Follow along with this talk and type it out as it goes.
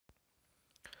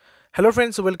Hello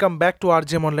friends, welcome back to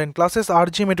RGM online classes.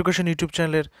 RGM education YouTube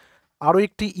চ্যানেলের আরও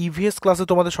একটি EVS ক্লাসে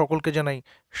তোমাদের সকলকে জানাই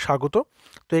স্বাগত।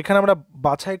 তো এখানে আমরা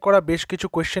বাছাই করা বেশ কিছু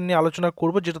কোয়েশ্চেন নিয়ে আলোচনা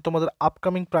করব, যেটা তোমাদের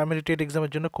আপকামিং প্রাইমারি টেট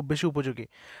এক্সামের জন্য খুব বেশি উপযোগী।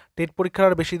 টেট পরীক্ষার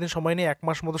আর বেশি দিন সময় নেই, 1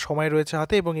 মাস মতো সময় রয়েছে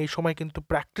হাতে, এবং এই সময় কিন্তু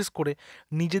প্র্যাকটিস করে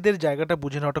নিজেদের জায়গাটা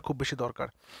বুঝে নেওয়াটা খুব বেশি দরকার।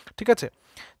 ঠিক আছে,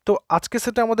 তো আজকে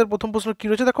সেটা আমাদের প্রথম প্রশ্ন কী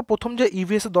রয়েছে দেখো। প্রথম যে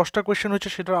ইভিএস 10টা কোয়েশ্চেন হয়েছে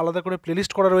সেটার আলাদা করে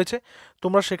প্লেলিস্ট করা রয়েছে,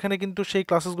 তোমরা সেখানে কিন্তু সেই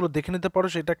ক্লাসেসগুলো দেখে নিতে পারো।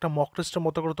 সেটা একটা মক টেস্টের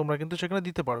মতো করে তোমরা কিন্তু সেখানে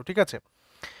দিতে পারো। ঠিক আছে,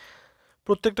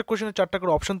 প্রত্যেকটা কোয়েশ্চেনের 4টা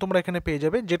করে অপশন তোমরা এখানে পেয়ে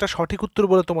যাবে। যেটা সঠিক উত্তর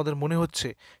বলে তোমাদের মনে হচ্ছে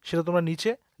সেটা তোমরা নিচে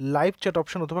লাইভ চ্যাট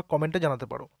অপশন অথবা কমেন্টে জানাতে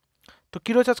পারো। তো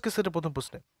কী রয়েছে আজকে সেটা প্রথম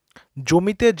প্রশ্নে,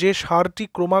 জমিতে যে সারটি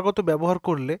ক্রমাগত ব্যবহার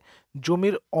করলে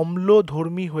জমির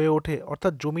অম্লধর্মী হয়ে ওঠে,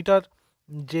 অর্থাৎ জমিটার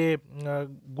যে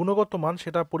গুণগত মান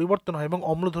সেটা পরিবর্তন হয় এবং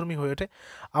অম্লধর্মী হয়ে ওঠে।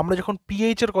 আমরা যখন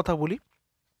পিএইচের কথা বলি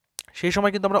সেই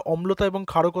সময় কিন্তু আমরা অম্লতা এবং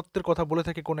ক্ষারকত্বের কথা বলে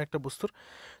থাকি কোনো একটা বস্তুর।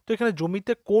 তো এখানে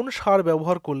জমিতে কোন সার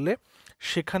ব্যবহার করলে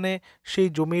সেখানে সেই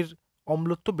জমির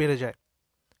অম্লত্ব বেড়ে যায়?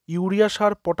 ইউরিয়া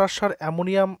সার, পটাশ সার,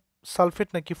 অ্যামোনিয়াম সালফেট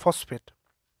নাকি ফসফেট?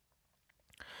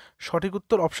 সঠিক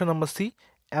উত্তর option number C,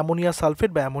 ammonia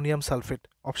sulphate বা ammonium sulphate.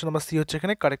 Option number C হচ্ছে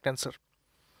এখানে কারেক্ট অ্যান্সার।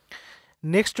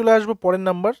 নেক্সট চলে আসবো পরের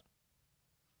নাম্বার,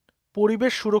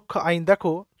 পরিবেশ সুরক্ষা আইন।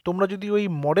 দেখো তোমরা যদি ওই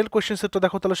মডেল কোয়েশ্চেন সেটটা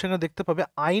দেখো তাহলে সেখানে দেখতে পাবে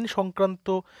আইন সংক্রান্ত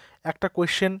একটা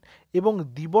কোয়েশ্চেন এবং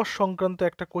দিবস সংক্রান্ত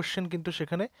একটা কোয়েশ্চেন কিন্তু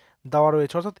সেখানে দেওয়া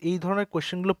রয়েছে। অর্থাৎ এই ধরনের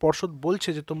কোয়েশ্চেনগুলো পর্ষদ বলছে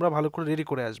যে তোমরা ভালো করে রেডি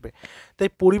করে আসবে। তাই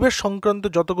পরিবেশ সংক্রান্ত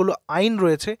যতগুলো আইন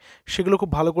রয়েছে সেগুলো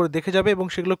খুব ভালো করে দেখে যাবে, এবং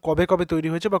সেগুলো কবে কবে তৈরি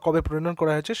হয়েছে বা কবে প্রণয়ন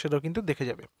করা হয়েছে সেটাও কিন্তু দেখে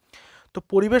যাবে। তো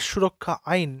পরিবেশ সুরক্ষা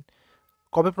আইন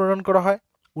কবে প্রণয়ন করা হয়?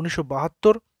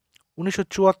 1972,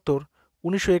 1974,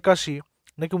 1981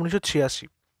 নাকি 1986?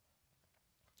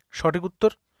 সঠিক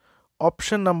উত্তর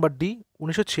অপশন নাম্বার ডি,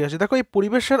 1986। দেখো এই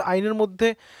পরিবেশের আইনের মধ্যে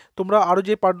তোমরা আরও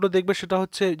যে পার্টগুলো দেখবে সেটা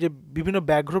হচ্ছে যে বিভিন্ন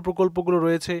ব্যাঘ্র প্রকল্পগুলো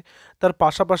রয়েছে, তার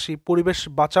পাশাপাশি পরিবেশ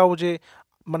বাঁচাও যে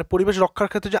মানে পরিবেশ রক্ষার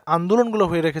ক্ষেত্রে যে আন্দোলনগুলো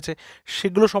হয়ে রেখেছে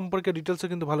সেগুলো সম্পর্কে ডিটেলসে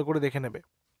কিন্তু ভালো করে দেখে নেবে।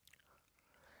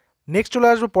 নেক্সট চলে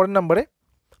আসবে পরের নাম্বারে,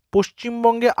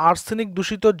 পশ্চিমবঙ্গে আর্সেনিক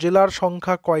দূষিত জেলার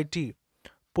সংখ্যা কয়টি?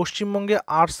 পশ্চিমবঙ্গে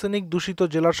আর্সেনিক দূষিত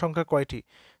জেলার সংখ্যা কয়টি?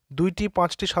 2টি,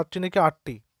 5টি, 7টি নাকি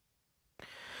 8টি?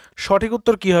 সঠিক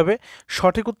উত্তর কী হবে?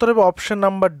 সঠিক উত্তর হবে অপশন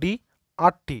নাম্বার ডি,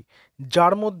 8টি,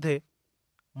 যার মধ্যে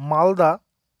মালদা,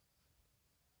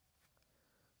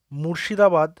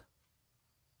 মুর্শিদাবাদ,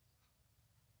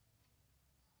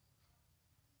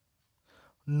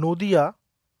 নদিয়া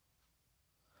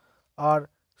আর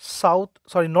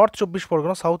নর্থ 24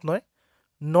 পরগনা, সাউথ নয়,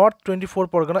 নর্থ 24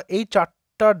 পরগনা, এই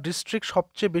 4টা ডিস্ট্রিক্ট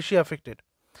সবচেয়ে বেশি অ্যাফেক্টেড।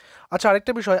 আচ্ছা,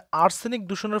 আরেকটা বিষয়, আর্সেনিক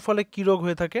দূষণের ফলে কী রোগ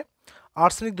হয়ে থাকে?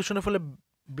 আর্সেনিক দূষণের ফলে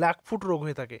ব্ল্যাকফুট রোগ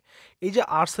হয়ে থাকে। এই যে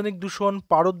আর্সেনিক দূষণ,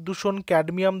 পারদ দূষণ,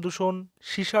 ক্যাডমিয়াম দূষণ,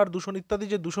 সীসার দূষণ ইত্যাদি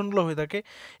যে দূষণগুলো হয়ে থাকে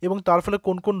এবং তার ফলে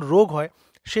কোন কোন রোগ হয়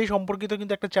সেই সম্পর্কিত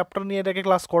কিন্তু একটা চ্যাপ্টার নিয়ে এটাকে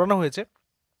ক্লাস করানো হয়েছে।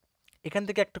 এখান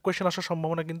থেকে একটা কোয়েশ্চেন আসার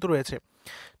সম্ভাবনা কিন্তু রয়েছে।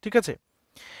 ঠিক আছে,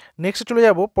 নেক্সট চলে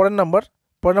যাব পরের নাম্বার।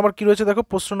 পরের নাম্বার কী রয়েছে দেখো,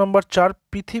 প্রশ্ন নম্বর 4,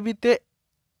 পৃথিবীতে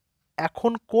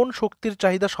এখন কোন শক্তির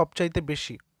চাহিদা সবচাইতে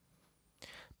বেশি?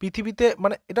 পৃথিবীতে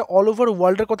মানে এটা অল ওভার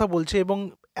ওয়ার্ল্ডের কথা বলছে, এবং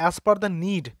অ্যাজ পার দ্য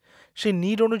নিড, সেই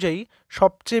নিড অনুযায়ী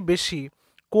সবচেয়ে বেশি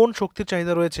কোন শক্তির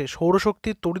চাহিদা রয়েছে? সৌরশক্তি,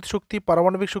 তড়িৎ শক্তি,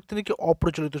 পারমাণবিক শক্তি নাকি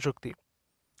অপ্রচলিত শক্তি?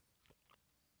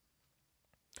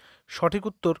 সঠিক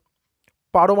উত্তর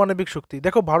পারমাণবিক শক্তি।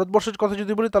 দেখো ভারতবর্ষের কথা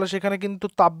যদি বলি তাহলে সেখানে কিন্তু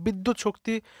তাপবিদ্যুৎ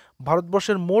শক্তি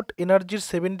ভারতবর্ষের মোট এনার্জির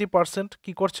 70%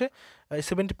 কী করছে,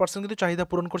 70% কিন্তু চাহিদা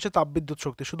পূরণ করছে তাপবিদ্যুৎ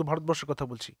শক্তি। শুধু ভারতবর্ষের কথা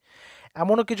বলছি।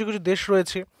 এমনও কিছু কিছু দেশ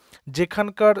রয়েছে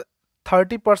যেখানকার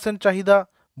 30% চাহিদা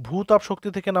ভূতাপ শক্তি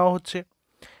থেকে নেওয়া হচ্ছে।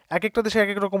 এক একটা দেশে এক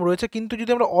এক রকম রয়েছে, কিন্তু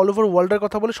যদি আমরা অল ওভার ওয়ার্ল্ডের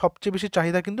কথা বলি সবচেয়ে বেশি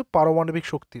চাহিদা কিন্তু পারমাণবিক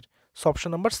শক্তির। Option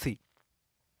number C.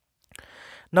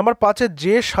 নাম্বার 5,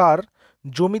 যে সার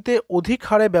জমিতে অধিক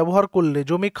হারে ব্যবহার করলে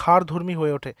জমি ক্ষারধর্মী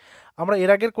হয়ে ওঠে। আমরা এর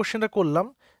আগের কোশ্চেনটা করলাম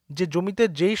যে জমিতে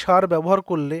যেই সার ব্যবহার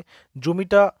করলে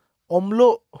জমিটা অম্ল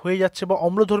হয়ে যাচ্ছে বা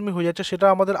অম্লধর্মী হয়ে যাচ্ছে, সেটা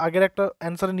আমাদের আগের একটা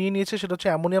অ্যান্সারে নিয়ে নিয়েছে, সেটা হচ্ছে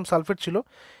অ্যামোনিয়াম সালফেট ছিল।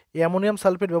 এই অ্যামোনিয়াম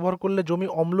সালফেট ব্যবহার করলে জমি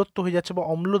অম্লত্ব হয়ে যাচ্ছে বা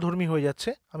অম্লধর্মী হয়ে যাচ্ছে,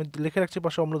 আমি লিখে রাখছি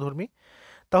পাশে অম্লধর্মী।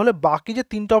 তাহলে বাকি যে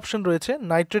 3টা অপশন রয়েছে,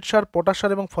 নাইট্রেট সার, পটাশ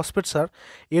সার এবং ফসফেট সার,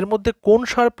 এর মধ্যে কোন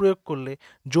সার প্রয়োগ করলে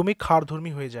জমি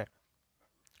ক্ষারধর্মী হয়ে যায়?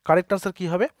 কারেক্ট আনসার কী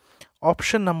হবে?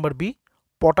 অপশন নাম্বার বি,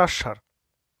 পটাশ সার।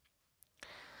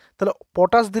 তাহলে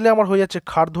পটাশ দিলে আমার হয়ে যাচ্ছে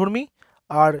ক্ষারধর্মী,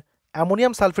 আর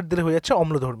অ্যামোনিয়াম সালফেট দিলে হয়ে যাচ্ছে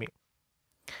অম্লধর্মী।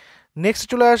 নেক্সট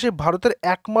চলে আসে, ভারতের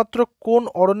একমাত্র কোন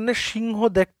অরণ্যে সিংহ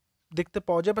দেখতে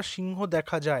পাওয়া যায় বা সিংহ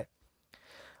দেখা যায়?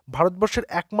 ভারতবর্ষের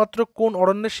একমাত্র কোন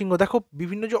অরণ্যে সিংহ? দেখো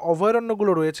বিভিন্ন যে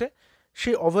অভয়ারণ্যগুলো রয়েছে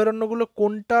সেই অভয়ারণ্যগুলো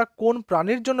কোনটা কোন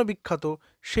প্রাণীর জন্য বিখ্যাত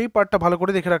সেই পার্টটা ভালো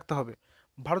করে দেখে রাখতে হবে।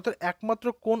 ভারতের একমাত্র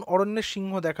কোন অরণ্যে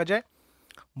সিংহ দেখা যায়?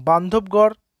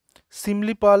 বান্ধবগড়,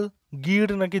 সিমলিপাল, গির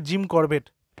নাকি জিম করবেট?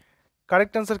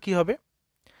 কারেক্ট অ্যান্সার কি হবে?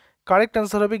 কারেক্ট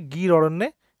অ্যান্সার হবে গির অরণ্যে।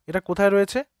 এটা কোথায়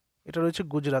রয়েছে? এটা রয়েছে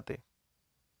গুজরাতে।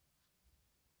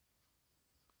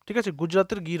 ঠিক আছে,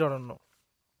 গুজরাতের গির অরণ্য।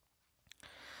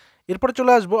 এরপরে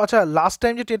চলে আসবো, আচ্ছা লাস্ট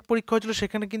টাইম যে টেট পরীক্ষা হয়েছিল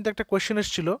সেখানে কিন্তু একটা কোয়েশ্চেন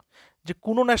এসেছিল যে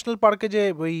কোনো ন্যাশনাল পার্কে যে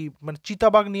ওই মানে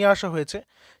চিতাবাঘ নিয়ে আসা হয়েছে,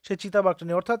 সেই চিতাবাঘটা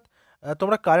নিয়ে, অর্থাৎ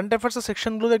তোমরা কারেন্ট অ্যাফেয়ার্সের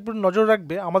সেকশনগুলো একটু নজর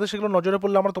রাখবে, আমাদের সেগুলো নজরে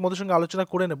পড়লে আমরা তোমাদের সঙ্গে আলোচনা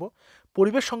করে নেব।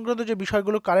 পরিবেশ সংক্রান্ত যে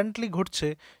বিষয়গুলো কারেন্টলি ঘটছে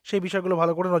সেই বিষয়গুলো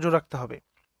ভালো করে নজর রাখতে হবে।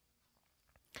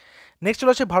 নেক্সট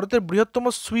চলে আসছে ভারতের বৃহত্তম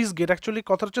সুইস গেট, অ্যাকচুয়ালি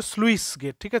কথা হচ্ছে স্লুইস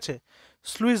গেট, ঠিক আছে,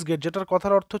 স্লুইস গেট, যেটার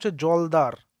কথার অর্থ হচ্ছে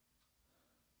জলদ্বার।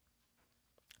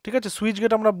 ঠিক আছে, সুইচ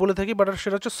গেট আমরা বলে থাকি, বাট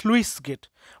সেটা হচ্ছে স্লুইস গেট।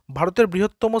 ভারতের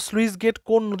বৃহত্তম স্লুইস গেট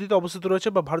কোন নদীতে অবস্থিত রয়েছে,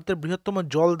 বা ভারতের বৃহত্তম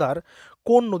জলদ্বার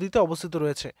কোন নদীতে অবস্থিত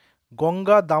রয়েছে?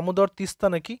 গঙ্গা, দামোদর, তিস্তা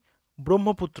নাকি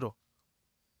Brahmaputra?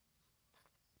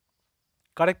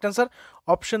 Correct answer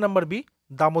option number B,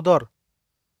 Damodar.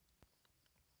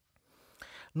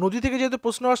 নদী থেকে যেহেতু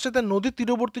প্রশ্ন আসছে, তাই নদীর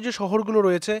তীরবর্তী যে শহরগুলো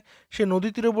রয়েছে সেই নদী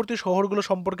তীরবর্তী শহরগুলো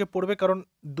সম্পর্কে পড়বে, কারণ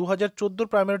 2014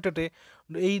 প্রাইমারি টেটে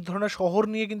এই ধরনের শহর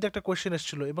নিয়ে কিন্তু একটা কোয়েশ্চেন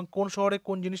এসেছিল, এবং কোন শহরে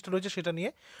কোন জিনিসটা রয়েছে সেটা নিয়ে।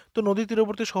 তো নদী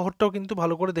তীরবর্তী শহরটাও কিন্তু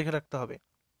ভালো করে দেখে রাখতে হবে।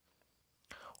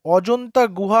 অজন্তা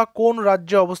গুহা কোন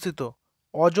রাজ্যে অবস্থিত?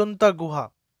 অজন্তা গুহা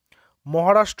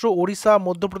মহারাষ্ট্র, ওড়িশা,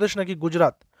 মধ্যপ্রদেশ নাকি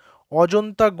গুজরাট?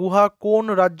 অজন্তা গুহা কোন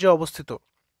রাজ্যে অবস্থিত?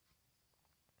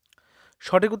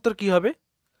 সঠিক উত্তর কি হবে?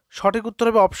 সঠিক উত্তর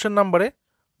হবে অপশন নাম্বারে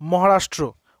মহারাষ্ট্র।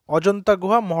 অজন্তা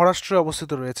গুহা মহারাষ্ট্রে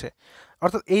অবস্থিত রয়েছে।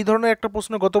 অর্থাৎ এই ধরনের একটা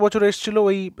প্রশ্ন গত বছর এসেছিল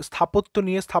ওই স্থাপত্য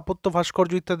নিয়ে, স্থাপত্য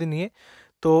ভাস্কর্য ইত্যাদি নিয়ে।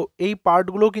 তো এই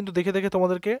পার্টগুলোও কিন্তু দেখে দেখে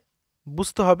তোমাদেরকে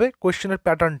বুঝতে হবে কোয়েশ্চেনের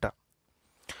প্যাটার্নটা।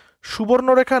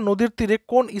 সুবর্ণরেখা নদীর তীরে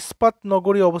কোন ইস্পাত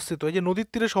নগরী অবস্থিত? এই যে নদীর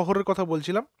তীরে শহরের কথা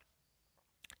বলছিলাম,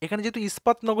 এখানে যেহেতু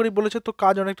ইস্পাত নগরী বলেছে তো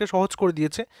কাজ অনেকটা সহজ করে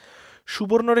দিয়েছে।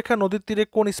 সুবর্ণরেখা নদীর তীরে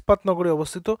কোন ইস্পাত নগরী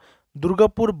অবস্থিত?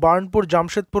 দুর্গাপুর, বার্নপুর,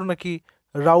 জামশেদপুর নাকি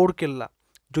রাউরকেল্লা?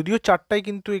 যদিও চারটাই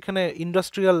কিন্তু এখানে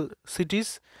ইন্ডাস্ট্রিয়াল সিটিজ।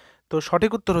 তো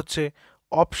সঠিক উত্তর হচ্ছে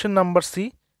অপশন নাম্বার সি,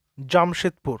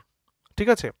 জামশেদপুর। ঠিক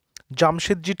আছে,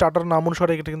 জামশেদজি টাটার নাম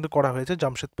অনুসারে এটা কিন্তু করা হয়েছে,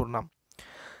 জামশেদপুর নাম।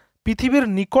 পৃথিবীর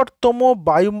নিকটতম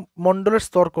বায়ুমণ্ডলের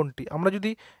স্তর কোনটি? আমরা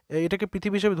যদি এটাকে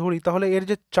পৃথিবী হিসেবে ধরি, তাহলে এর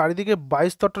যে চারিদিকে বায়ু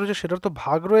স্তরটা রয়েছে সেটার তো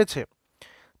ভাগ রয়েছে।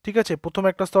 ঠিক আছে, প্রথম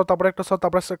একটা স্তর, তারপর একটা স্তর,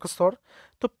 তারপর একটা স্তর।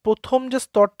 তো প্রথম যে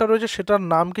স্তরটা রয়েছে সেটার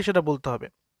নাম কি সেটা বলতে হবে।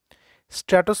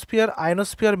 স্ট্র্যাটোস্ফিয়ার,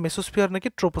 আয়নোস্ফিয়ার, মেসোস্ফিয়ার নাকি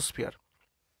ট্রোপোস্ফিয়ার?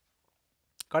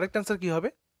 কারেক্ট অ্যান্সার কি হবে?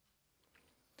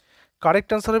 কারেক্ট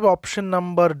অ্যান্সার হবে অপশন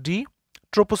নাম্বার ডি,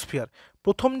 ট্রোপোস্ফিয়ার।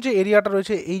 প্রথম যে এরিয়াটা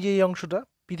রয়েছে, এই যে এই অংশটা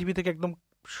পৃথিবী থেকে একদম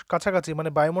কাছাকাছি, মানে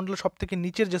বায়ুমণ্ডলের সব থেকে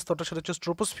নিচের যে স্তরটা সেটা হচ্ছে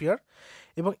ট্রোপোস্ফিয়ার,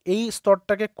 এবং এই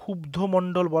স্তরটাকে ক্ষুব্ধ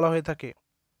মণ্ডল বলা হয়ে থাকে।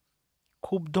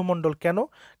 ক্ষুব্ধ মণ্ডল কেন?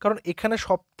 কারণ এখানে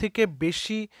সব থেকে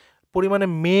বেশি পরিমাণে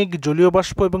মেঘ, জলীয়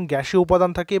বাষ্প এবং গ্যাসীয়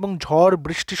উপাদান থাকে, এবং ঝড়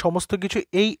বৃষ্টি সমস্ত কিছু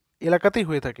এই এলাকাতেই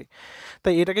হয়ে থাকে,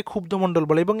 তাই এটাকে ক্ষুব্ধ মণ্ডল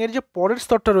বলে। এবং এর যে পরের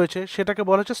স্তরটা রয়েছে সেটাকে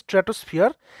বলা হচ্ছে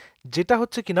স্ট্র্যাটোস্ফিয়ার, যেটা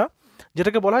হচ্ছে কিনা,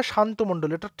 যেটাকে বলা হয় শান্ত মণ্ডল।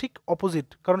 এটা ঠিক অপোজিট,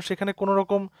 কারণ সেখানে কোনো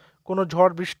রকম কোনো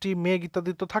ঝড় বৃষ্টি মেঘ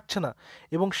ইত্যাদি তো থাকছে না,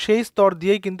 এবং সেই স্তর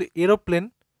দিয়েই কিন্তু এরোপ্লেন,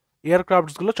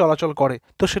 এয়ারক্রাফটসগুলো চলাচল করে।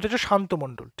 তো সেটা হচ্ছে শান্ত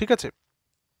মণ্ডল। ঠিক আছে,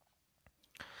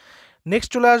 নেক্সট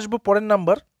চলে আসবো পরের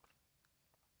নাম্বার।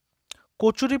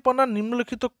 কচুরিপানা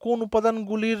নিম্নলিখিত কোন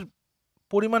উপাদানগুলির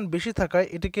পরিমাণ বেশি থাকায়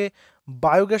এটিকে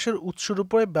বায়োগ্যাসের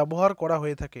উৎসরূপে ব্যবহার করা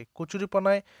হয়ে থাকে?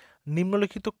 কচুরিপানায়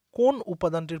নিম্নলিখিত কোন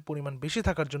উপাদানটির পরিমাণ বেশি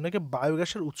থাকার জন্য একে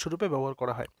বায়োগ্যাসের উৎসরূপে ব্যবহার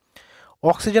করা হয়?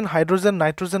 অক্সিজেন, হাইড্রোজেন,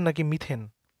 নাইট্রোজেন নাকি মিথেন?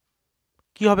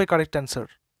 কি হবে কারেক্ট অ্যান্সার?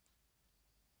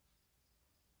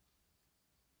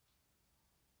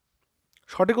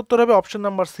 সঠিক উত্তর হবে অপশন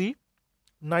নাম্বার সি,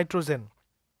 নাইট্রোজেন।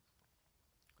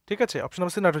 ঠিক আছে, অপশন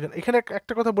নাম্বার সি, নাইট্রোজেন। এখানে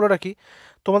একটা কথা বলে রাখি,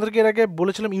 তোমাদেরকে এর আগে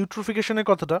বলেছিলাম ইউট্রোফিকেশনের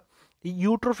কথাটা। এই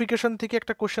ইউট্রোফিকেশন থেকে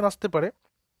একটা কোশ্চেন আসতে পারে,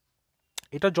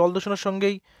 এটা জল দূষণের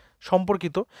সঙ্গেই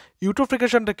সম্পর্কিত।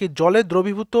 ইউট্রোফিকেশনটা কি? জলে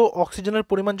দ্রবীভূত অক্সিজেনের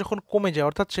পরিমাণ যখন কমে যায়,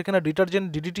 অর্থাৎ সেখানে ডিটারজেন্ট,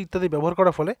 ডিডিটি ইত্যাদি ব্যবহার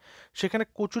করার ফলে সেখানে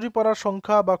কচুরিপানার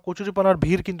সংখ্যা বা কচুরিপানার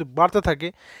ভিড় কিন্তু বাড়তে থাকে,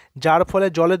 যার ফলে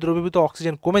জলে দ্রবীভূত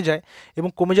অক্সিজেন কমে যায়, এবং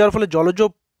কমে যাওয়ার ফলে জলজ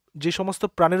যে সমস্ত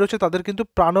প্রাণী রয়েছে তাদের কিন্তু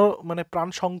প্রাণ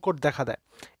সংকট দেখা দেয়।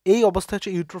 এই অবস্থা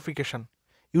হচ্ছে ইউট্রোফিকেশন।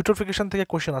 ইউট্রোফিকেশন থেকে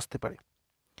কোশ্চেন আসতে পারে।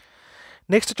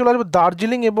 নেক্সট চলে আসবে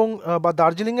দার্জিলিং এবং বা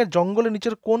দার্জিলিংয়ের জঙ্গলের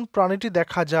নিচের কোন প্রাণীটি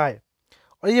দেখা যায়?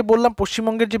 এই যে বললাম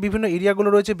পশ্চিমবঙ্গের যে বিভিন্ন এরিয়াগুলো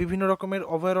রয়েছে, বিভিন্ন রকমের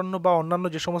অভয়ারণ্য বা অন্যান্য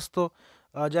যে সমস্ত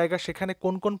জায়গা, সেখানে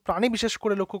কোন কোন প্রাণী বিশেষ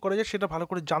করে লক্ষ্য করা যায় সেটা ভালো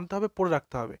করে জানতে হবে, পড়ে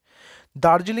রাখতে হবে।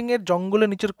 দার্জিলিংয়ের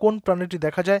জঙ্গলের নিচের কোন প্রাণীটি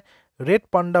দেখা যায়? রেড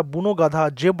পান্ডা, বুনো গাধা,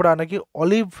 জেব্রা নাকি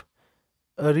অলিভ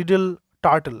রিডল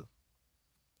টার্টল?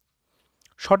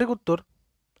 সঠিক উত্তর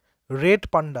red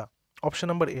panda, option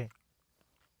number A.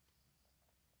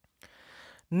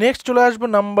 Next চলে আসবো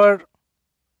নাম্বার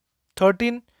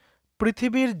 13।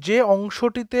 পৃথিবীর যে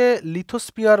অংশটিতে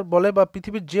লিথোস্ফিয়ার বলে বা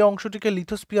পৃথিবীর যে অংশটিকে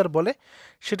লিথোস্ফিয়ার বলে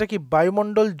সেটা কি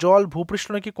বায়ুমণ্ডল, জল, ভূপৃষ্ঠ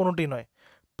নাকি কোনোটি নয়?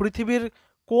 পৃথিবীর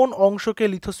কোন অংশকে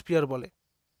লিথোস্ফিয়ার বলে?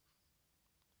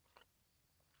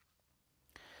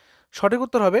 সঠিক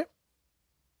উত্তর হবে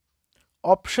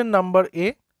অপশন নাম্বার এ,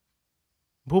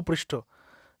 ভূপৃষ্ঠ।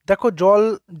 দেখো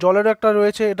জলের একটা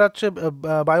রয়েছে, এটা হচ্ছে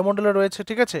বায়ুমণ্ডলে রয়েছে,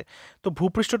 ঠিক আছে। তো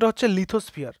ভূপৃষ্ঠটা হচ্ছে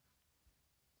লিথোস্ফিয়ার।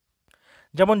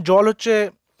 যেমন জল হচ্ছে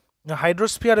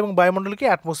হাইড্রোস্ফিয়ার এবং বায়ুমণ্ডল কি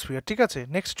অ্যাটমসফিয়ার, ঠিক আছে।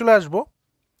 নেক্সট চলে আসবো,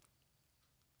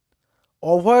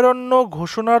 অভয়ারণ্য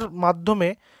ঘোষণার মাধ্যমে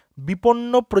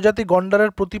বিপন্ন প্রজাতি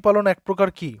গন্ডারের প্রতিপালন এক প্রকার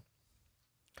কি?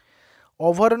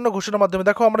 অভয়ারণ্য ঘোষণার মাধ্যমে,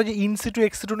 দেখো আমরা যে ইনসিটু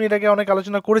এক্সিটু নিয়ে এটাকে অনেক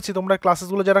আলোচনা করেছি, তোমরা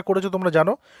ক্লাসেসগুলো যারা করেছো তোমরা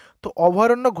জানো। তো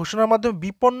অভয়ারণ্য ঘোষণার মাধ্যমে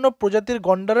বিপন্ন প্রজাতির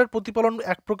গন্ডারের প্রতিপালন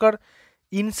এক প্রকার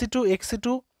ইনসিটু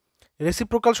এক্সিটু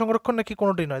রেসিপ্রোকাল সংরক্ষণ নাকি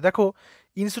কোনোটি নয়? দেখো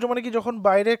ইনসিটু মানে কি, যখন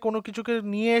বাইরে কোনো কিছুকে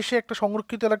নিয়ে এসে একটা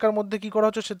সংরক্ষিত এলাকার মধ্যে কি করা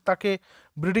হচ্ছে, সে তাকে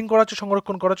ব্রিডিং করা হচ্ছে,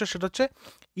 সংরক্ষণ করা হচ্ছে, সেটা হচ্ছে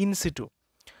ইনসিটু।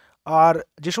 আর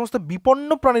যে সমস্ত বিপন্ন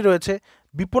প্রাণী রয়েছে,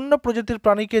 বিপন্ন প্রজাতির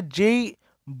প্রাণীকে যেই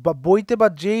বইতে বা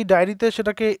যেই ডায়েরিতে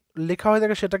সেটাকে লেখা হয়ে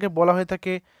থাকে সেটাকে বলা হয়ে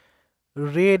থাকে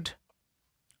রেড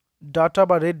ডাটা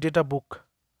বা রেড ডেটা বুক,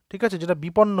 ঠিক আছে, যেটা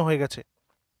বিপন্ন হয়ে গেছে।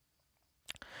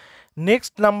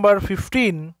 Next number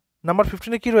 15। নাম্বার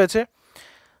 15-এ কি রয়েছে?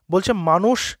 বলছে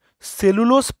মানুষ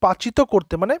সেলুলোজ পাচিত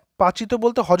করতে, মানে পাচিত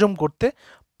বলতে হজম করতে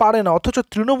পারে না, অথচ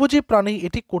তৃণভোজী প্রাণী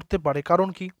এটি করতে পারে, কারণ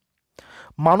কি?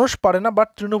 মানুষ পারে না বাট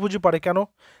তৃণভোজী পারে, কেন?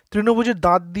 তৃণভোজীর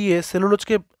দাঁত দিয়ে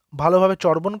সেলুলোজকে ভালোভাবে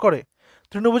চর্বণ করে।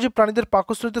 তৃণভোজী প্রাণীদের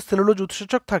পাকস্থলীতে সেলুলোজ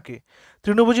উৎসেচক থাকে।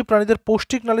 তৃণভোজী প্রাণীদের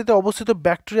পৌষ্টিক নালীতে অবস্থিত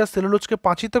ব্যাকটেরিয়া সেলুলোজকে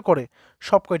পাচিত করে।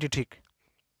 সব কয়টি ঠিক?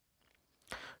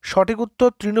 সঠিক উত্তর,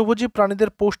 তৃণভোজী প্রাণীদের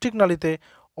পৌষ্টিক নালীতে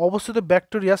অবস্থিত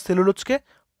ব্যাকটেরিয়া সেলুলোজকে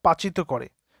পাচিত করে।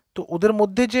 তো ওদের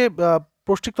মধ্যে যে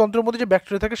পৌষ্টিক তন্ত্রের মধ্যে যে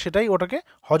ব্যাকটেরিয়া থাকে সেটাই ওটাকে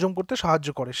হজম করতে সাহায্য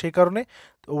করে, সেই কারণে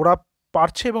ওরা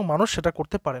পারছে এবং মানুষ সেটা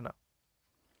করতে পারে না।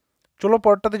 চলো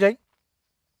পরেরটাতে যাই।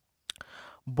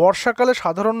 বর্ষাকালে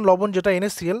সাধারণ লবণ যেটা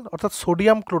NaCl অর্থাৎ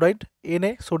sodium chloride,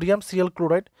 sodium Cl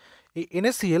chloride, এই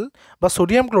NaCl বা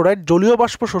সোডিয়াম ক্লোরাইড জলীয়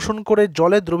বাষ্প শোষণ করে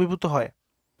জলে দ্রবীভূত হয়,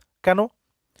 কেন?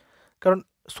 কারণ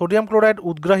সোডিয়াম ক্লোরাইড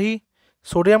উদ্গ্রাহী,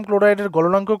 সোডিয়াম ক্লোরাইডের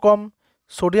গলনাঙ্ক কম,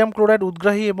 সোডিয়াম ক্লোরাইড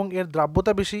উদ্গ্রাহী এবং এর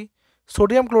দ্রাব্যতা বেশি,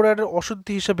 সোডিয়াম ক্লোরাইডের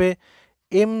অশুদ্ধি হিসেবে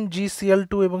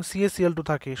MgCl2 এবং CaCl2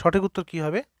 থাকে। সঠিক উত্তর কি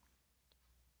হবে?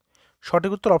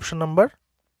 সঠিক উত্তর অপশন নাম্বার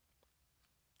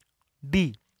ডি।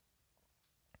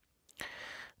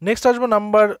 নেক্সট আসবো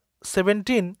নাম্বার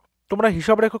 17। তোমরা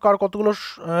হিসাব রেখো কার কতগুলো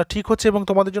ঠিক হচ্ছে এবং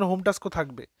তোমাদের জন্য হোম টাস্কও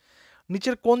থাকবে।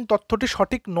 নিচের কোন তথ্যটি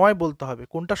সঠিক নয় বলতে হবে,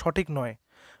 কোনটা সঠিক নয়?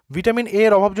 ভিটামিন এ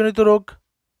এর অভাবজনিত রোগ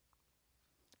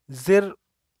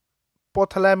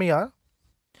জেরপথ্যালামিয়া,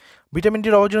 ভিটামিন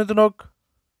ডির অভাবজনিত রোগ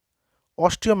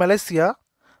অস্টিওম্যালাসিয়া,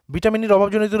 ভিটামিন ডির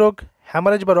অভাবজনিত রোগ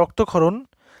হ্যামারেজ বা রক্তক্ষরণ,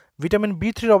 ভিটামিন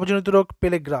B3-র অভাবজনিত রোগ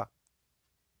পেলেগ্রা।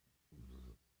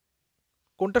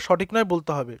 কোনটা সঠিক নয়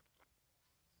বলতে হবে?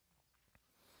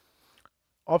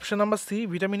 অপশন নাম্বার সি,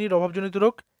 ভিটামিন ইর অভাবজনিত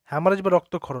রোগ হ্যামারেজ বা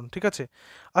রক্তক্ষরণ, ঠিক আছে।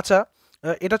 আচ্ছা,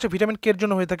 এটা হচ্ছে ভিটামিন কে এর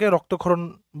জন্য হয়ে থাকে রক্তক্ষরণ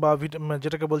বা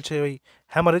যেটাকে বলছে ওই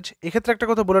হ্যামারেজ। এক্ষেত্রে একটা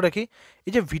কথা বলে রাখি,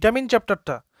 এই যে ভিটামিন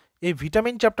চ্যাপ্টারটা, এই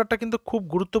ভিটামিন চ্যাপ্টারটা কিন্তু খুব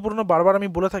গুরুত্বপূর্ণ, বারবার আমি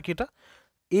বলে থাকি এটা।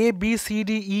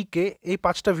 ABCDE এই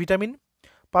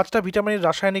পাঁচটা ভিটামিনের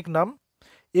রাসায়নিক নাম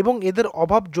এবং এদের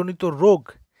অভাবজনিত রোগ,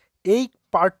 এই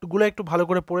পার্টগুলো একটু ভালো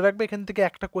করে পড়ে রাখবে। এখান থেকে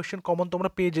একটা কোয়েশ্চেন কমন তোমরা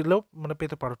পেয়ে গেলেও মানে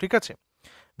পেতে পারো, ঠিক আছে।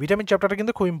 ভিটামিন চ্যাপ্টারটা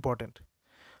কিন্তু খুব ইম্পর্টেন্ট।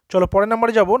 চলো পরের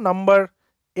নাম্বারে যাব, নাম্বার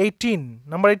 18।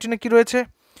 নাম্বার 18-এ কি রয়েছে?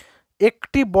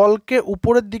 একটি বলকে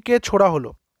উপরের দিকে ছোড়া হলো,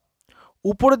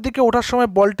 উপরের দিকে ওঠার সময়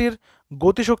বলটির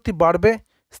গতিশক্তি বাড়বে,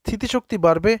 স্থিতিশক্তি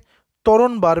বাড়বে,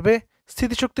 ত্বরণ বাড়বে,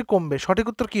 স্থিতিশক্তি কমবে। সঠিক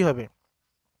উত্তর কি হবে?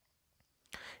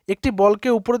 একটি বলকে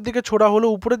উপরের দিকে ছোড়া হলো,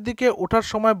 উপরের দিকে ওঠার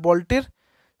সময় বলটির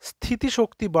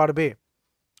স্থিতিশক্তি বাড়বে,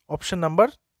 অপশন নাম্বার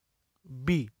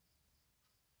বি।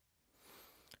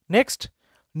 নেক্সট,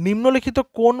 নিম্নলিখিত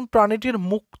কোন প্রাণীটির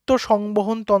মুক্ত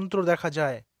সংবহন তন্ত্র দেখা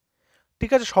যায়?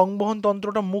 ঠিক আছে, সংবহন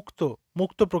তন্ত্রটা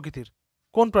মুক্ত প্রকৃতির,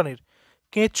 কোন প্রাণীর?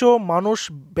 কেঁচো, মানুষ,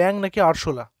 ব্যাঙ নাকি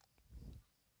আরশোলা?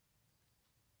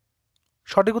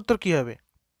 সঠিক উত্তর কি হবে?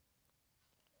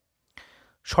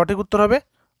 সঠিক উত্তর হবে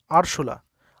আরশোলা।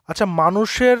 আচ্ছা,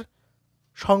 মানুষের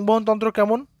সংবহন তন্ত্র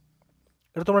কেমন,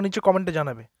 এটা তোমরা নিচে কমেন্টে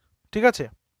জানাবে, ঠিক আছে।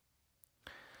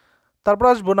 তারপর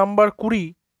আসবো নাম্বার 20।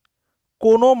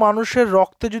 কোনো মানুষের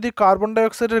রক্তে যদি কার্বন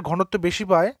ডাইঅক্সাইডের ঘনত্ব বেশি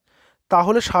পায়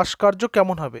তাহলে শ্বাসকার্য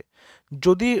কেমন হবে?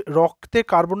 যদি রক্তে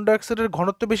কার্বন ডাইঅক্সাইডের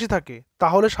ঘনত্ব বেশি থাকে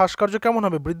তাহলে শ্বাসকার্য কেমন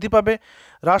হবে? বৃদ্ধি পাবে,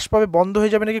 হ্রাস পাবে, বন্ধ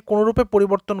হয়ে যাবে নাকি কোনোরূপে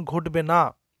পরিবর্তন ঘটবে না?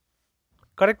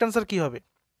 কারেক্ট অ্যান্সার কি হবে?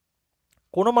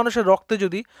 কোনো মানুষের রক্তে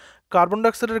যদি কার্বন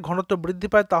ডাইঅক্সাইডের ঘনত্ব বৃদ্ধি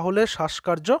পায় তাহলে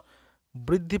শ্বাসকার্য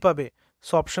বৃদ্ধি পাবে।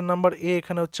 সো অপশন নাম্বার এ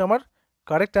এখানে হচ্ছে আমার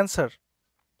কারেক্ট অ্যান্সার।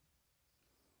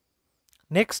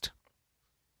 নেক্সট,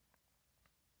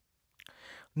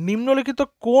 নিম্নলিখিত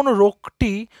কোন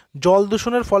রোগটি জল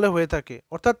দূষণের ফলে হয়ে থাকে,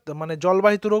 অর্থাৎ মানে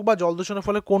জলবাহিত রোগ বা জল দূষণের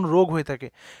ফলে কোন রোগ হয়ে থাকে।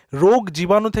 রোগ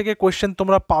জীবাণু থেকে কোয়েশ্চেন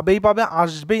তোমরা পাবে,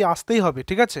 আসতেই হবে,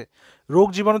 ঠিক আছে। রোগ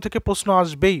জীবাণু থেকে প্রশ্ন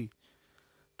আসবেই,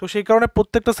 তো সেই কারণে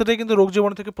প্রত্যেকটা সেটে কিন্তু রোগ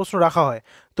জীবাণু থেকে প্রশ্ন রাখা হয়।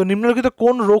 তো নিম্নলিখিত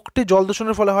কোন রোগটি জল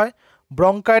দূষণের ফলে হয়?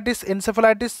 ব্রঙ্কাইটিস,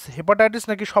 এনসেফালাইটিস, হেপাটাইটিস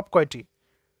নাকি সব কয়টি?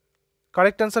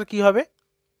 কারেক্ট অ্যান্সার কি হবে?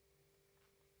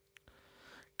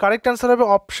 কারেক্ট অ্যান্সার হবে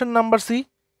অপশন নাম্বার সি,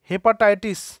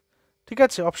 হেপাটাইটিস। ঠিক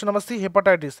আছে, অপশন নাম্বার সি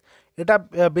হেপাটাইটিস। এটা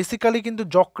বেসিক্যালি কিন্তু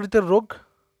যকৃতের রোগ,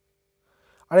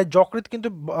 আর এই যকৃৎ কিন্তু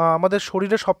আমাদের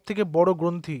শরীরের সব থেকে বড়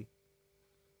গ্রন্থি,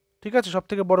 ঠিক আছে, সব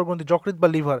থেকে বড় গ্রন্থি যকৃৎ বা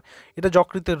লিভার, এটা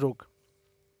যকৃতের রোগ।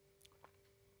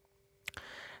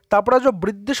 তারপরে আসবে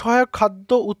বৃদ্ধি সহায়ক খাদ্য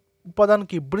উপাদান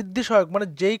কি? বৃদ্ধি সহায়ক মানে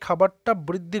যেই খাবারটা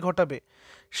বৃদ্ধি ঘটাবে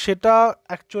সেটা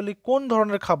অ্যাকচুয়ালি কোন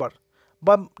ধরনের খাবার,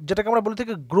 বা যেটাকে আমরা বলে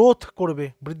থাকি গ্রোথ করবে।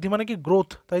 বৃদ্ধি মানে কি গ্রোথ,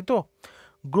 তাই তো,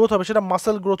 গ্রোথ হবে, সেটা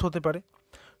মাসেল গ্রোথ হতে পারে।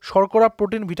 শর্করা,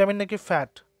 প্রোটিন, ভিটামিন নাকি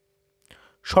ফ্যাট?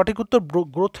 সঠিক উত্তর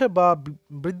গ্রোথে বা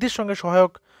বৃদ্ধির সঙ্গে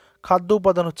সহায়ক খাদ্য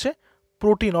উপাদান হচ্ছে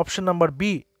প্রোটিন। অপশন নাম্বার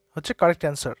বি হচ্ছে কারেক্ট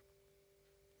অ্যান্সার।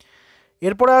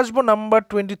 এরপরে আসবো নাম্বার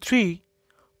 23,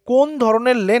 কোন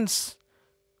ধরনের লেন্স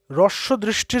হ্রস্ব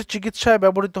দৃষ্টির চিকিৎসায়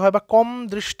ব্যবহৃত হয় বা কম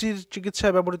দৃষ্টির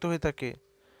চিকিৎসায় ব্যবহৃত হয়ে থাকে?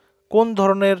 কোন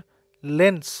ধরনের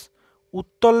লেন্স?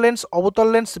 উত্তল লেন্স, অবতল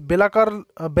লেন্স,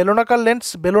 বেলনাকার লেন্স,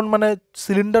 বেলুন মানে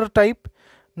সিলিন্ডার টাইপ,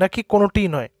 নাকি কোনোটিই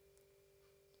নয়?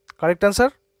 Correct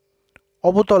answer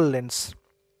অবতল lens.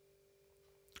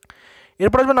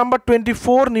 এরপর আসবে নাম্বার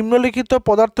 24, নিম্নলিখিত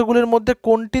পদার্থগুলির মধ্যে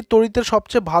কোনটি তড়িতের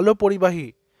সবচেয়ে ভালো পরিবাহী?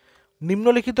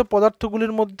 নিম্নলিখিত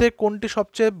পদার্থগুলির মধ্যে কোনটি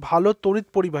সবচেয়ে ভালো তড়িৎ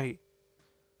পরিবাহী?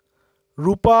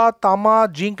 রূপা, তামা,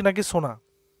 জিঙ্ক নাকি সোনা?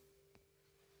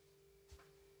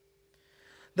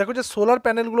 দেখো যে সোলার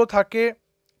প্যানেলগুলো থাকে,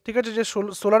 ঠিক আছে, যে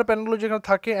সোলার প্যানেলগুলো যেখানে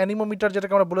থাকে, অ্যানিমোমিটার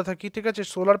যেটাকে আমরা বলে থাকি, ঠিক আছে,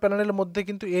 সোলার প্যানেলের মধ্যে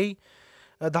কিন্তু এই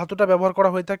ধাতুটা ব্যবহার করা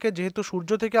হয়ে থাকে, যেহেতু সূর্য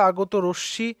থেকে আগত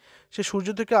রশ্মি, সে সূর্য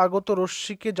থেকে আগত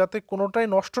রশ্মিকে যাতে কোনোটাই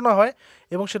নষ্ট না হয়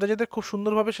এবং সেটা যাতে খুব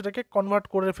সুন্দরভাবে সেটাকে কনভার্ট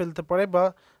করে ফেলতে পারে বা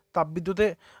তাপবিদ্যুতে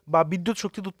বা বিদ্যুৎ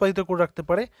শক্তিতে উৎপাদিত করে রাখতে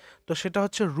পারে, তো সেটা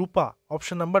হচ্ছে রূপা।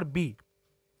 অপশন নাম্বার বি,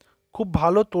 খুব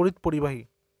ভালো তড়িৎ পরিবাহী।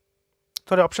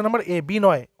 Sorry, option number A, B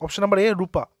নয়, অপশন নাম্বার এ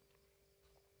রূপা।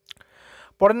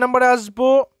 পরের নাম্বারে আসবো,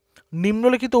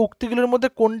 নিম্নলিখিত উক্তিগুলির মধ্যে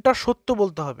কোনটা সত্য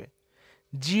বলতে হবে?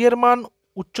 জি এর মান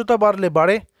উচ্চতা বাড়লে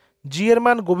বাড়ে, জি এর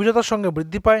মান গভীরতার সঙ্গে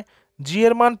বৃদ্ধি পায়, জি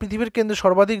এর মান পৃথিবীর কেন্দ্রে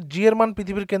সর্বাধিক, জি এর মান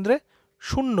পৃথিবীর কেন্দ্রে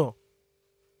শূন্য।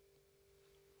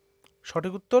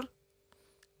 সঠিক উত্তর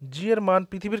জি এর মান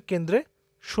পৃথিবীর কেন্দ্রে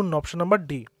শূন্য। অপশন নাম্বার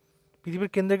ডি, পৃথিবীর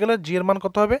কেন্দ্রে গেলে জি এর মান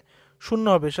কত হবে? শূন্য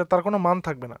হবে, সে তার কোনো মান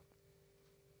থাকবে না।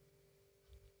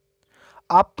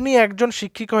 আপনি একজন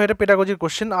শিক্ষিকা হয়ে, এটা পেডাগজির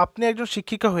কোশ্চেন, আপনি একজন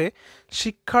শিক্ষিকা হয়ে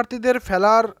শিক্ষার্থীদের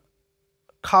ফেলার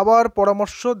খাবার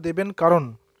পরামর্শ দেবেন কারণ?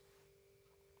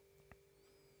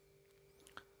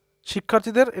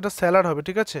 শিক্ষার্থীদের এটা স্যালাড হবে,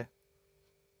 ঠিক আছে,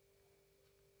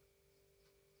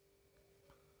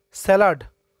 স্যালাড।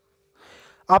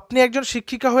 আপনি একজন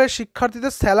শিক্ষিকা হয়ে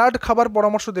শিক্ষার্থীদের স্যালাড খাবার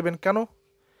পরামর্শ দেবেন কেন?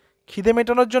 খিদে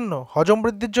মেটানোর জন্য, হজম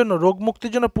বৃদ্ধির জন্য, রোগ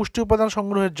মুক্তির জন্য, পুষ্টি উপাদান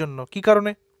সংগ্রহের জন্য? কি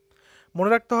কারণে? মনে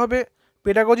রাখতে হবে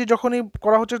পেডাগজি যখনই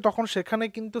করা হচ্ছে তখন সেখানে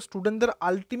কিন্তু স্টুডেন্টদের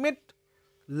আলটিমেট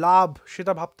লাভ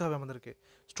সেটা ভাবতে হবে আমাদেরকে,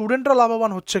 স্টুডেন্টরা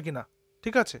লাভবান হচ্ছে কিনা,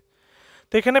 ঠিক আছে।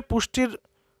 তো এখানে পুষ্টির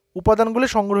উপাদানগুলি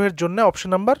সংগ্রহের জন্য অপশন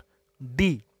নাম্বার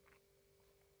ডি।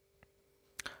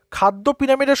 খাদ্য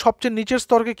পিরামিডের সবচেয়ে নিচের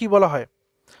স্তরকে কি বলা হয়?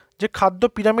 যে খাদ্য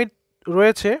পিরামিড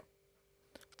রয়েছে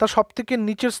তার সব থেকে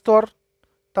নিচের স্তর,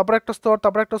 তারপর একটা স্তর,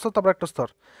 তারপর একটা স্তর, তারপর একটা স্তর।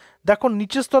 দেখো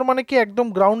নিচের স্তর মানে কি একদম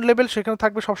গ্রাউন্ড লেভেল, সেখানে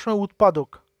থাকবে সবসময় উৎপাদক,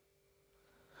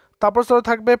 তারপর স্তরে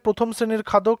থাকবে প্রথম শ্রেণীর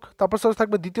খাদক, তারপর স্তরে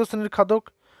থাকবে দ্বিতীয় শ্রেণীর খাদক,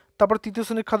 তারপর তৃতীয়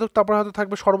শ্রেণীর খাদক, তারপর হয়তো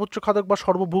থাকবে সর্বোচ্চ খাদক বা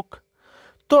সর্বভুক।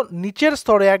 তো নিচের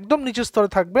স্তরে, একদম নিচের স্তরে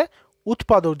থাকবে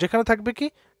উৎপাদক, যেখানে থাকবে কি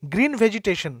গ্রিন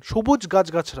ভেজিটেশন, সবুজ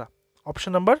গাছগাছরা।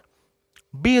 অপশন নাম্বার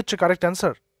বি হচ্ছে কারেক্ট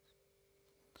অ্যান্সার।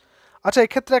 আচ্ছা,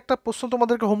 এক্ষেত্রে একটা প্রশ্ন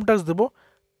তোমাদেরকে হোম টাস্ক দেবো,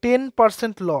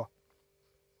 10% ল,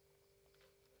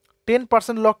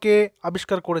 10% ল কে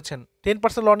আবিষ্কার করেছেন?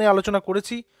 10% ল নিয়ে আলোচনা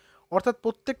করেছি, অর্থাৎ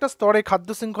প্রত্যেকটা স্তরে খাদ্য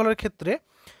শৃঙ্খলার ক্ষেত্রে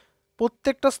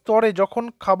প্রত্যেকটা স্তরে যখন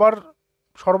খাবার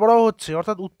সরবরাহ হচ্ছে,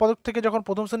 অর্থাৎ উৎপাদক থেকে যখন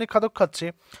প্রথম শ্রেণীর খাদক খাচ্ছে,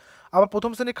 আবার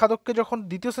প্রথম শ্রেণীর খাদককে যখন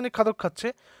দ্বিতীয় শ্রেণীর খাদক খাচ্ছে,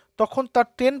 তখন তার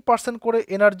 10% করে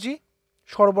এনার্জি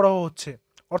সরবরাহ হচ্ছে।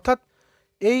 অর্থাৎ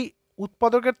এই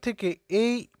উৎপাদকের থেকে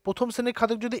এই প্রথম শ্রেণীর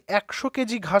খাদক যদি 100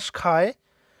 কেজি ঘাস খায়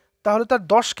তাহলে তার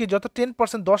 10 কেজি, অর্থাৎ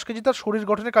 10%, 10 কেজি তার শরীর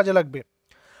গঠনে কাজে লাগবে।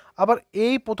 আবার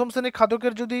এই প্রথম শ্রেণীর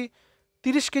খাদকের যদি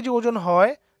 30 কেজি ওজন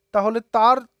হয় তাহলে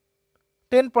তার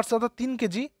 10% অর্থাৎ 3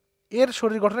 কেজি এর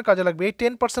শরীর গঠনে কাজে লাগবে। এই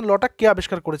 10% লটা কে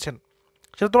আবিষ্কার করেছেন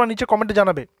সেটা তোমরা নিচে কমেন্টে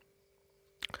জানাবে।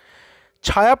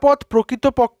 ছায়াপথ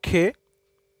প্রকৃতপক্ষে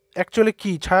অ্যাকচুয়ালি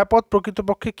কি? ছায়াপথ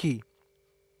প্রকৃতপক্ষে কি?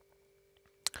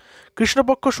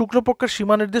 কৃষ্ণপক্ষ শুক্লপক্ষের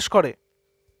সীমা নির্দেশ করে,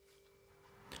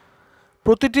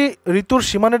 প্রতিটি ঋতুর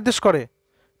সীমা নির্দেশ করে,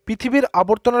 পৃথিবীর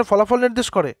আবর্তনের ফলাফল নির্দেশ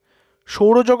করে,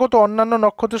 সৌরজগৎ ও অন্যান্য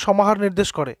নক্ষত্রের সমাহার নির্দেশ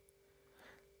করে।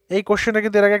 এই কোশ্চেনটা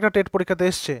কিন্তু এর আগে একটা টেট পরীক্ষাতে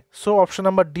এসছে। সো অপশন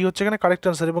নাম্বার ডি হচ্ছে এখানে কারেক্ট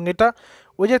অ্যান্সার। এবং এটা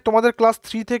ওই যে তোমাদের ক্লাস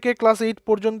 3 থেকে ক্লাস 8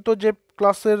 পর্যন্ত যে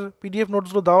ক্লাসের পিডিএফ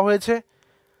নোটসগুলো দেওয়া হয়েছে,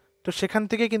 তো সেখান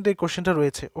থেকে কিন্তু এই কোশ্চেনটা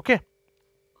রয়েছে। ওকে,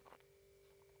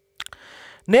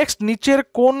 নেক্সট, নিচের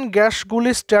কোন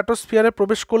গ্যাসগুলি স্ট্র্যাটোস্ফিয়ারে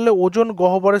প্রবেশ করলে ওজোন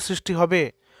গহ্বরের সৃষ্টি হবে,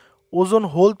 ওজোন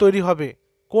হোল তৈরি হবে?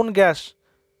 কোন গ্যাস?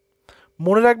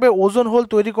 মনে রাখবে ওজোন হোল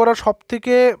তৈরি করার সব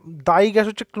থেকে দায়ী গ্যাস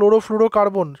হচ্ছে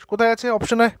ক্লোরোফ্লুরোকার্বন। কোথায় আছে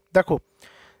অপশনে? দেখো,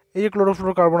 এই যে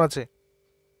ক্লোরোফ্লুরোকার্বন আছে,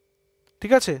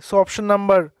 ঠিক আছে। সো অপশন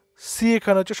নাম্বার সি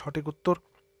এখানে হচ্ছে সঠিক উত্তর।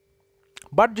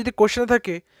 বাট যদি কোশ্চেনে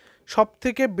থাকে সব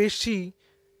থেকে বেশি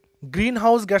গ্রিন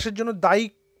হাউস গ্যাসের জন্য দায়ী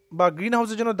বা গ্রিন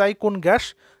হাউসের জন্য দায়ী কোন গ্যাস,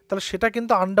 তাহলে সেটা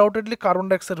কিন্তু আনডাউটেডলি কার্বন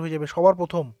ডাইঅক্সাইড হয়ে যাবে সবার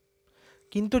প্রথম।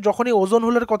 কিন্তু যখনই ওজোন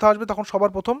হোলের কথা আসবে তখন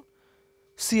সবার প্রথম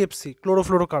সিএফসি,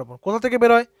 ক্লোরোফ্লোরোকার্বন। কোথা থেকে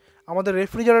বেরোয়? আমাদের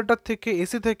রেফ্রিজারেটর থেকে,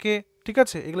 এসি থেকে, ঠিক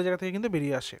আছে, এগুলো জায়গা থেকে কিন্তু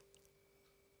বেরিয়ে আসে।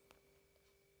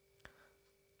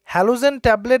 হ্যালোজেন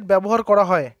ট্যাবলেট ব্যবহার করা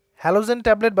হয়, হ্যালোজেন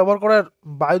ট্যাবলেট ব্যবহার করার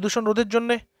বায়ু দূষণ রোধের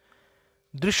জন্যে,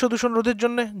 দৃশ্য দূষণ রোধের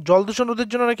জন্যে, জল দূষণ রোধের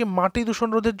জন্য, নাকি মাটি দূষণ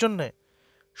রোধের জন্যে?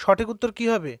 সঠিক উত্তর কি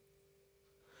হবে?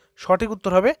 সঠিক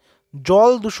উত্তর হবে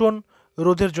জল দূষণ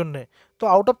রোধের জন্যে। তো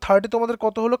আউট অফ 30 তোমাদের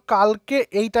কত হলো? কালকে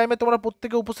এই টাইমে তোমরা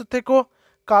প্রত্যেকে উপস্থিত থেকো।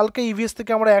 কালকে ইভিএস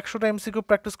থেকে আমরা 100টা এমসিকিউ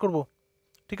প্র্যাকটিস করব,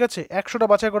 ঠিক আছে? 100টা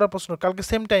বাছাই করার প্রশ্ন কালকে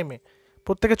সেম টাইমে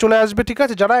প্রত্যেকে চলে আসবে, ঠিক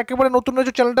আছে? যারা একেবারে নতুন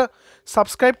রয়েছে চ্যানেলটা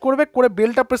সাবস্ক্রাইব করবে, করে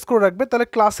বেলটা প্রেস করে রাখবে, তাহলে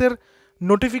ক্লাসের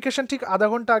নোটিফিকেশান ঠিক আধা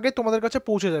ঘন্টা আগে তোমাদের কাছে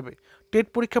পৌঁছে যাবে। টেট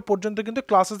পরীক্ষা পর্যন্ত কিন্তু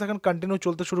ক্লাসেস এখন কন্টিনিউ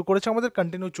চলতে শুরু করেছে, আমাদের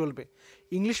কন্টিনিউ চলবে।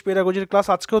 ইংলিশ পেডাগজির ক্লাস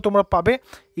আজকেও তোমরা পাবে।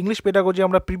 ইংলিশ পেডাগজি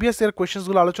আমরা প্রিভিয়াস ইয়ার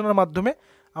কোয়েশ্চেন্সগুলো আলোচনার মাধ্যমে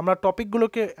আমরা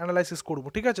টপিকগুলোকে অ্যানালাইসিস করব,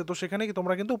 ঠিক আছে? তো সেখানে কি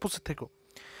তোমরা কিন্তু উপস্থিত থেকো।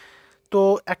 তো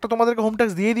একটা তোমাদেরকে হোম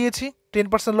ট্যাক্স দিয়ে দিয়েছি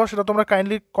 10% লস, সেটা তোমরা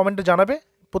কাইন্ডলি কমেন্টে জানাবে,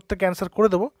 প্রত্যেককে অ্যান্সার করে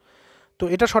দেবো। তো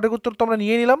এটা সঠিক উত্তর তো আমরা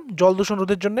নিয়ে নিলাম জল দূষণ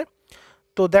রোধের জন্য।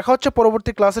 তো দেখা হচ্ছে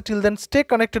পরবর্তী ক্লাসে। Till then stay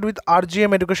connected with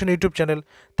RGM education YouTube channel.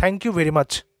 Thank you very much.